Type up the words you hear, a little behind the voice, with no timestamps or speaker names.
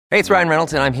Hey, it's Ryan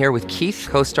Reynolds, and I'm here with Keith,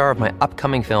 co-star of my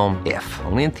upcoming film, If,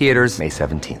 only in theaters May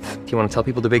 17th. Do you want to tell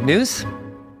people the big news?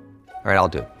 All right, I'll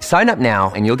do it. Sign up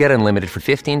now and you'll get unlimited for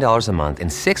 $15 a month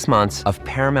and 6 months of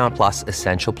Paramount Plus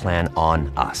Essential Plan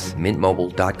on us.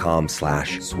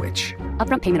 MintMobile.com/switch.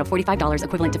 Upfront payment of $45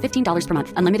 equivalent to $15 per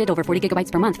month. Unlimited over 40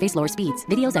 gigabytes per month. Face lower speeds.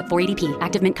 Videos at 480p.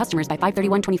 Active Mint customers by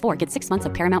 531.24 get 6 months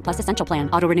of Paramount Plus Essential Plan.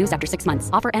 Auto renews after 6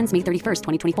 months. Offer ends May 31st,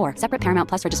 2024. Separate Paramount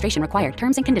Plus registration required.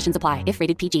 Terms and conditions apply if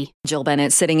rated PG. Jill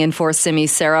Bennett sitting in for Simi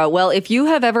Sarah. Well, if you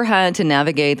have ever had to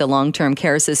navigate the long-term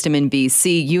care system in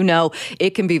BC, you know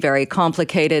it can be very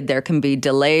complicated. There can be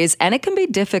delays, and it can be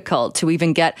difficult to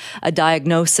even get a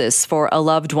diagnosis for a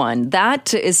loved one.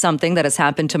 That is something that has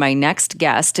happened to my next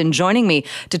guest. And joining me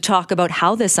to talk about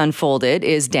how this unfolded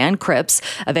is Dan Cripps,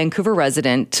 a Vancouver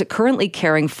resident currently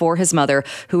caring for his mother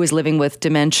who is living with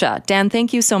dementia. Dan,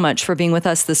 thank you so much for being with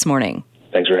us this morning.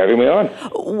 Thanks for having me on.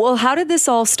 Well, how did this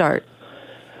all start?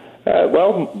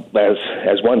 Well,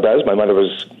 as one does, my mother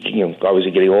was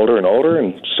obviously getting older and older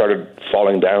and started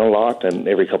falling down a lot, and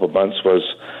every couple of months was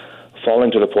falling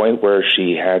to the point where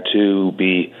she had to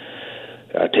be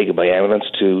taken by ambulance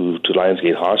to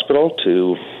Lionsgate Hospital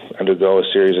to undergo a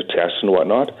series of tests and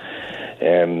whatnot.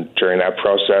 And during that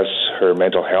process, her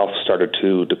mental health started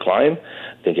to decline.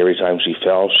 I think every time she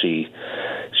fell, she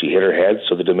hit her head,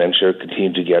 so the dementia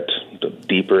continued to get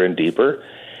deeper and deeper.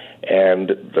 And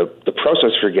the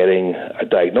process for getting a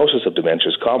diagnosis of dementia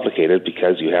is complicated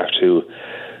because you have to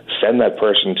send that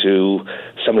person to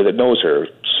somebody that knows her.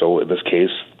 So in this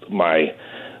case, the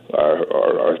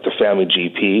family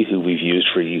GP, who we've used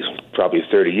for probably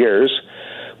 30 years,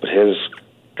 but his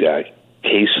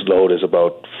caseload is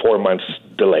about 4 months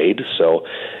delayed. So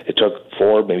it took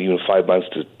 4, maybe even 5 months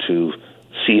to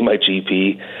see my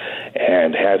GP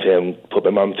and have him put my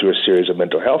mom through a series of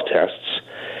mental health tests.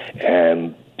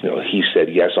 And he said,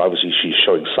 yes, obviously she's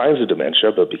showing signs of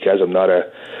dementia, but because I'm not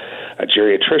a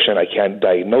geriatrician, I can't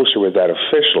diagnose her with that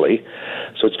officially.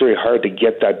 So it's very hard to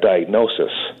get that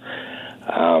diagnosis.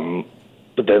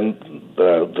 But then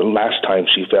the last time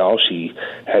she fell, she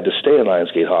had to stay in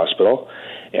Lionsgate Hospital,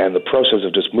 and the process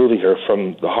of just moving her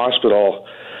from the hospital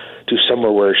to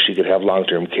somewhere where she could have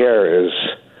long-term care is,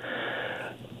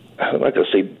 I'm not going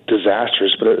to say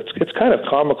disastrous, but it's kind of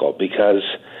comical because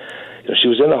she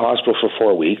was in the hospital for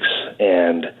 4 weeks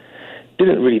and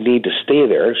didn't really need to stay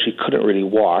there. She couldn't really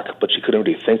walk, but she couldn't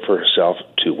really think for herself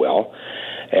too well.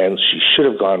 And she should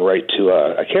have gone right to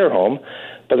a care home,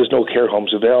 but there's no care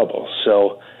homes available.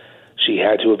 So she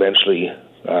had to eventually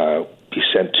be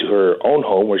sent to her own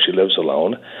home where she lives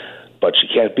alone, but she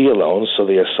can't be alone, so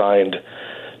they assigned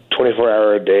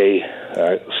 24-hour-a-day,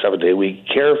 7-day-a-week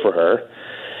care for her.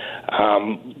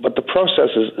 But the process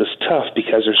is tough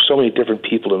because there's so many different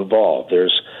people involved.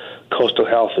 There's Coastal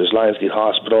Health, there's Lionsgate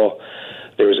Hospital,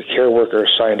 there was a care worker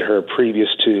assigned to her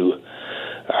previous to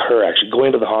her actually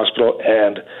going to the hospital,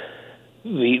 and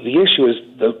the issue is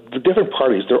the different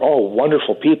parties, they're all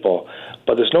wonderful people,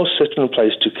 but there's no system in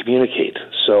place to communicate.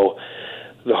 So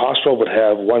the hospital would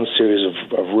have one series of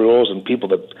rules and people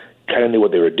that kind of knew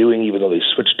what they were doing, even though they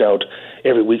switched out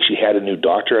every week. She had a new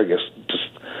doctor, I guess, just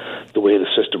the way the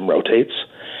system rotates.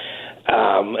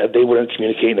 And they wouldn't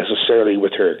communicate necessarily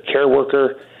with her care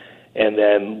worker. And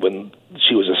then when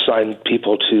she was assigned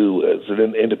people to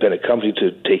an independent company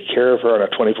to take care of her on a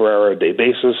 24-hour-a-day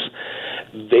basis,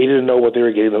 they didn't know what they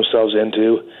were getting themselves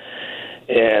into.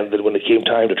 And then when it came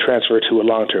time to transfer to a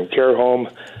long-term care home,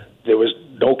 there was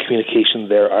no communication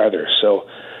there either. So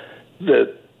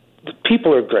the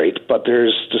people are great, but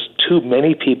there's just too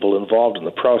many people involved in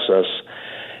the process.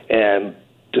 And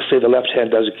to say the left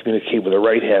hand doesn't communicate with the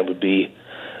right hand would be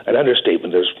an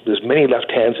understatement. There's many left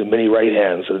hands and many right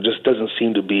hands, and it just doesn't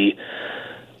seem to be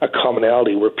a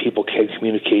commonality where people can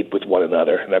communicate with one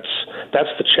another, and that's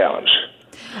the challenge.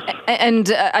 And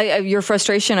your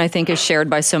frustration, I think, is shared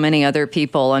by so many other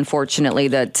people, unfortunately,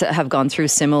 that have gone through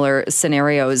similar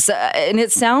scenarios. And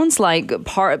it sounds like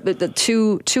the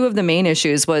two of the main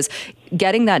issues was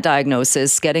getting that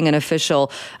diagnosis, getting an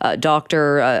official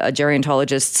doctor, a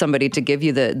gerontologist, somebody to give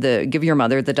you give your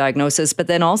mother the diagnosis, but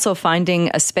then also finding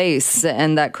a space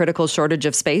and that critical shortage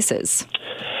of spaces.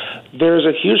 There's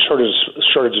a huge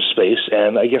shortage of space,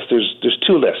 and I guess there's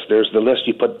two lists. There's the list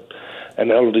you put an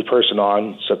elderly person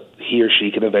on so he or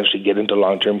she can eventually get into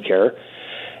long-term care.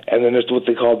 And then there's what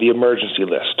they call the emergency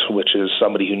list, which is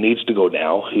somebody who needs to go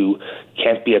now, who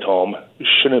can't be at home,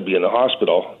 shouldn't be in the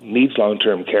hospital, needs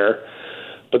long-term care.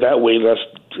 But that wait list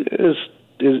is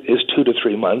 2 to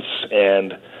 3 months,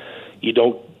 and you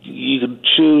can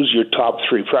choose your top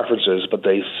 3 preferences, but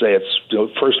they say it's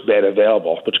first bed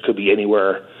available, which could be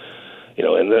anywhere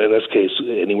in this case,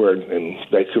 anywhere in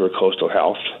Vancouver Coastal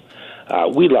Health.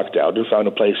 We lucked out and found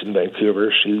a place in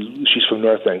Vancouver. She's from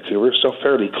North Vancouver, so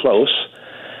fairly close.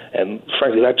 And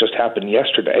frankly, that just happened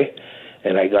yesterday.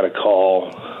 And I got a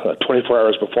call 24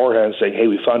 hours beforehand saying, hey,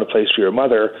 we found a place for your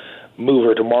mother, move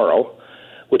her tomorrow,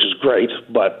 which is great,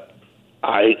 but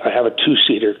I have a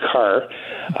two-seater car.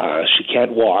 She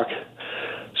can't walk.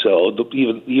 So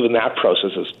even that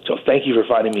process is, so thank you for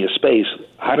finding me a space.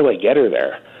 How do I get her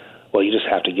there? Well, you just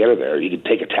have to get her there. You can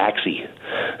take a taxi.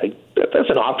 That's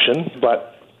an option,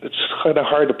 but it's kind of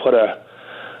hard to put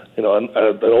an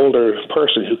older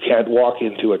person who can't walk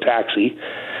into a taxi,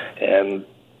 and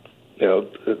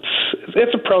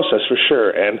it's a process for sure.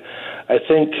 And I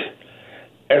think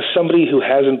as somebody who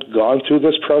hasn't gone through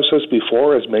this process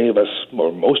before, as many of us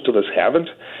or most of us haven't,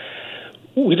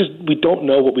 we don't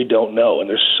know what we don't know, and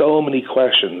there's so many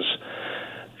questions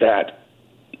that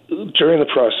during the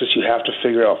process you have to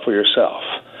figure out for yourself.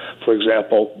 For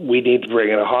example, we need to bring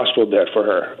in a hospital bed for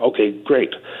her. Okay,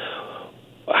 great.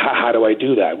 How do I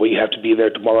do that? Well, you have to be there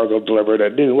tomorrow, go deliver it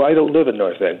at noon. Well, I don't live in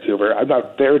North Vancouver. I'm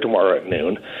not there tomorrow at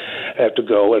noon. I have to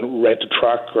go and rent a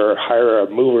truck or hire a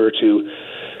mover to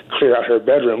clear out her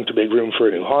bedroom to make room for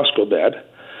a new hospital bed.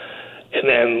 And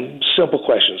then simple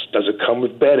questions. Does it come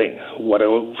with bedding?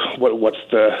 What's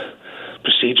the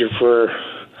procedure for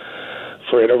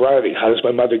it arriving? How does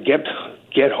my mother get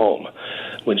home?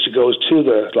 When she goes to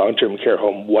the long-term care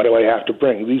home, what do I have to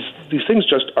bring? These things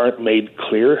just aren't made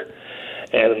clear,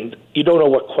 and you don't know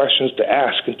what questions to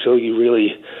ask until you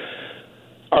really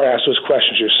are asked those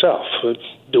questions yourself.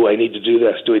 Do I need to do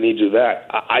this? Do I need to do that?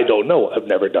 I don't know. I've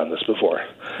never done this before.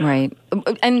 Right.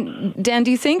 And Dan,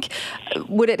 do you think,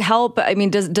 would it help? I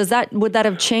mean, would that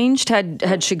have changed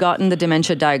had she gotten the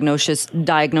dementia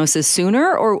diagnosis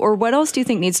sooner? Or what else do you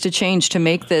think needs to change to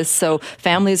make this so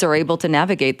families are able to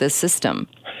navigate this system?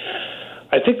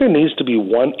 I think there needs to be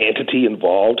one entity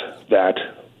involved that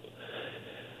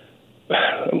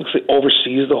I'm going to say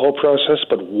oversees the whole process,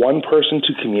 but one person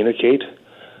to communicate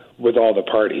with all the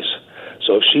parties.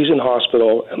 So if she's in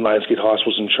hospital and Lionsgate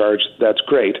Hospital's in charge, that's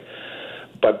great.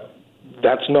 But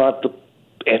that's not the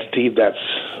entity that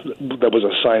was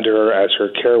assigned to her as her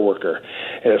care worker.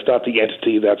 And it's not the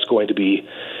entity that's going to be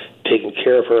taking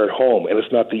care of her at home. And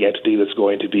it's not the entity that's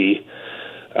going to be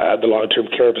the long-term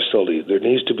care facility. There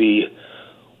needs to be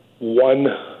one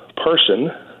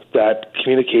person that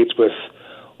communicates with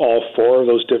all four of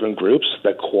those different groups,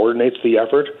 that coordinates the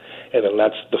effort, and then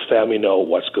lets the family know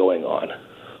what's going on.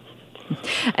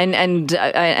 And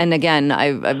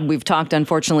again, we've talked,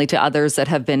 unfortunately, to others that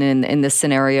have been in this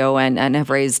scenario and have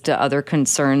raised other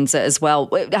concerns as well.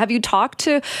 Have you talked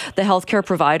to the healthcare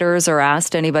providers or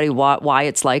asked anybody why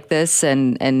it's like this,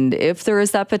 and if there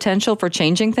is that potential for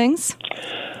changing things?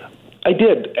 I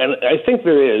did, and I think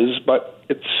there is, but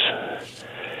it's...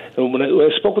 When I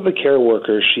spoke with the care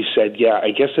worker, she said, yeah,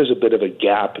 I guess there's a bit of a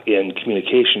gap in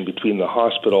communication between the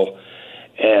hospital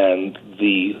and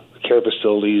the care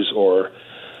facilities or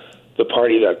the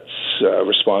party that's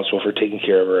responsible for taking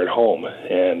care of her at home.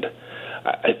 And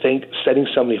I think sending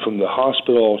somebody from the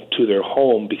hospital to their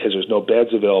home because there's no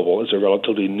beds available is a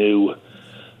relatively new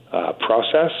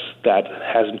process that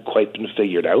hasn't quite been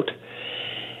figured out.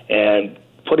 And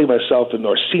putting myself in,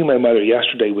 or seeing my mother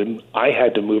yesterday when I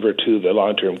had to move her to the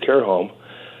long-term care home,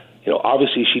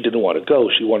 obviously she didn't want to go.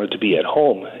 She wanted to be at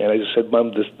home. And I just said,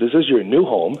 Mom, this is your new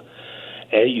home,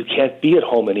 and you can't be at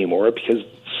home anymore because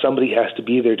somebody has to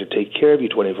be there to take care of you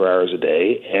 24 hours a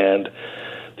day, and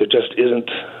there just isn't,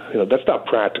 that's not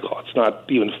practical. It's not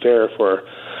even fair for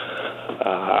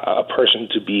a person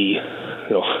to be,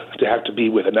 to have to be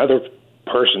with another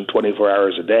person 24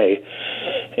 hours a day.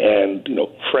 And,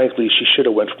 frankly, she should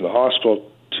have went from the hospital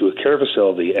to a care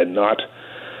facility and not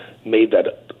made that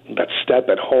step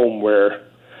at home where,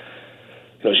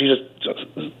 she just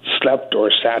slept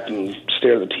or sat and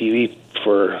stared at the TV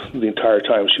for the entire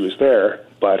time she was there.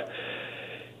 But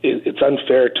it's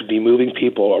unfair to be moving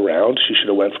people around. She should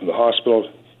have went from the hospital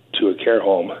to a care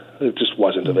home. It just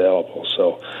wasn't available.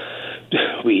 So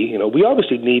we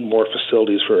obviously need more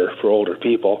facilities for older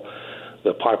people.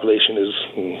 The population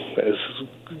is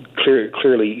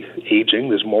clearly aging.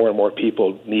 There's more and more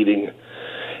people needing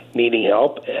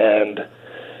help, and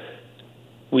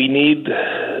we need.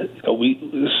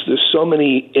 There's so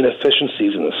many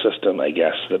inefficiencies in the system, I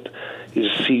guess, that you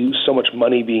see so much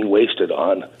money being wasted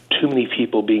on too many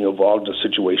people being involved in a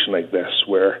situation like this,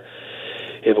 where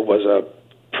if it was a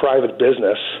private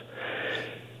business,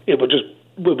 it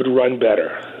would run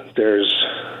better. There's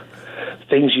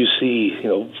things you see,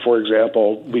 for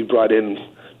example, we brought in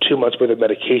 2 months worth of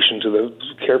medication to the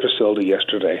care facility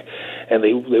yesterday, and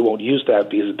they won't use that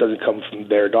because it doesn't come from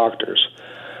their doctors.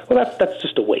 Well, that's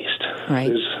just a waste. Right.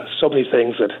 There's so many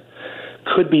things that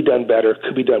could be done better,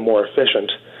 could be done more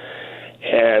efficient,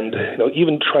 and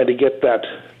even trying to get that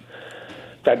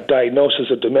diagnosis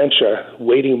of dementia,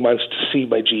 waiting months to see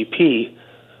my GP,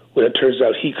 when it turns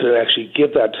out he couldn't actually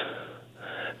give that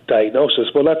diagnosis.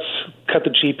 Well, let's cut the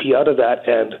GP out of that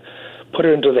and put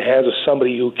it into the hands of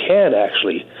somebody who can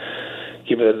actually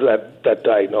give it that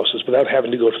diagnosis without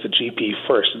having to go to the GP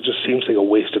first. It just seems like a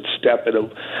wasted step and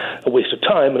a waste of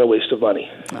time and a waste of money.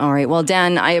 All right. Well,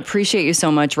 Dan, I appreciate you so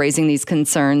much raising these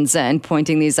concerns and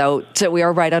pointing these out. We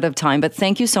are right out of time, but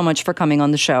thank you so much for coming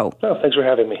on the show. Oh, thanks for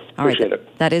having me. Appreciate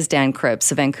it. That is Dan Cripps,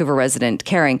 a Vancouver resident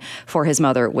caring for his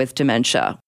mother with dementia.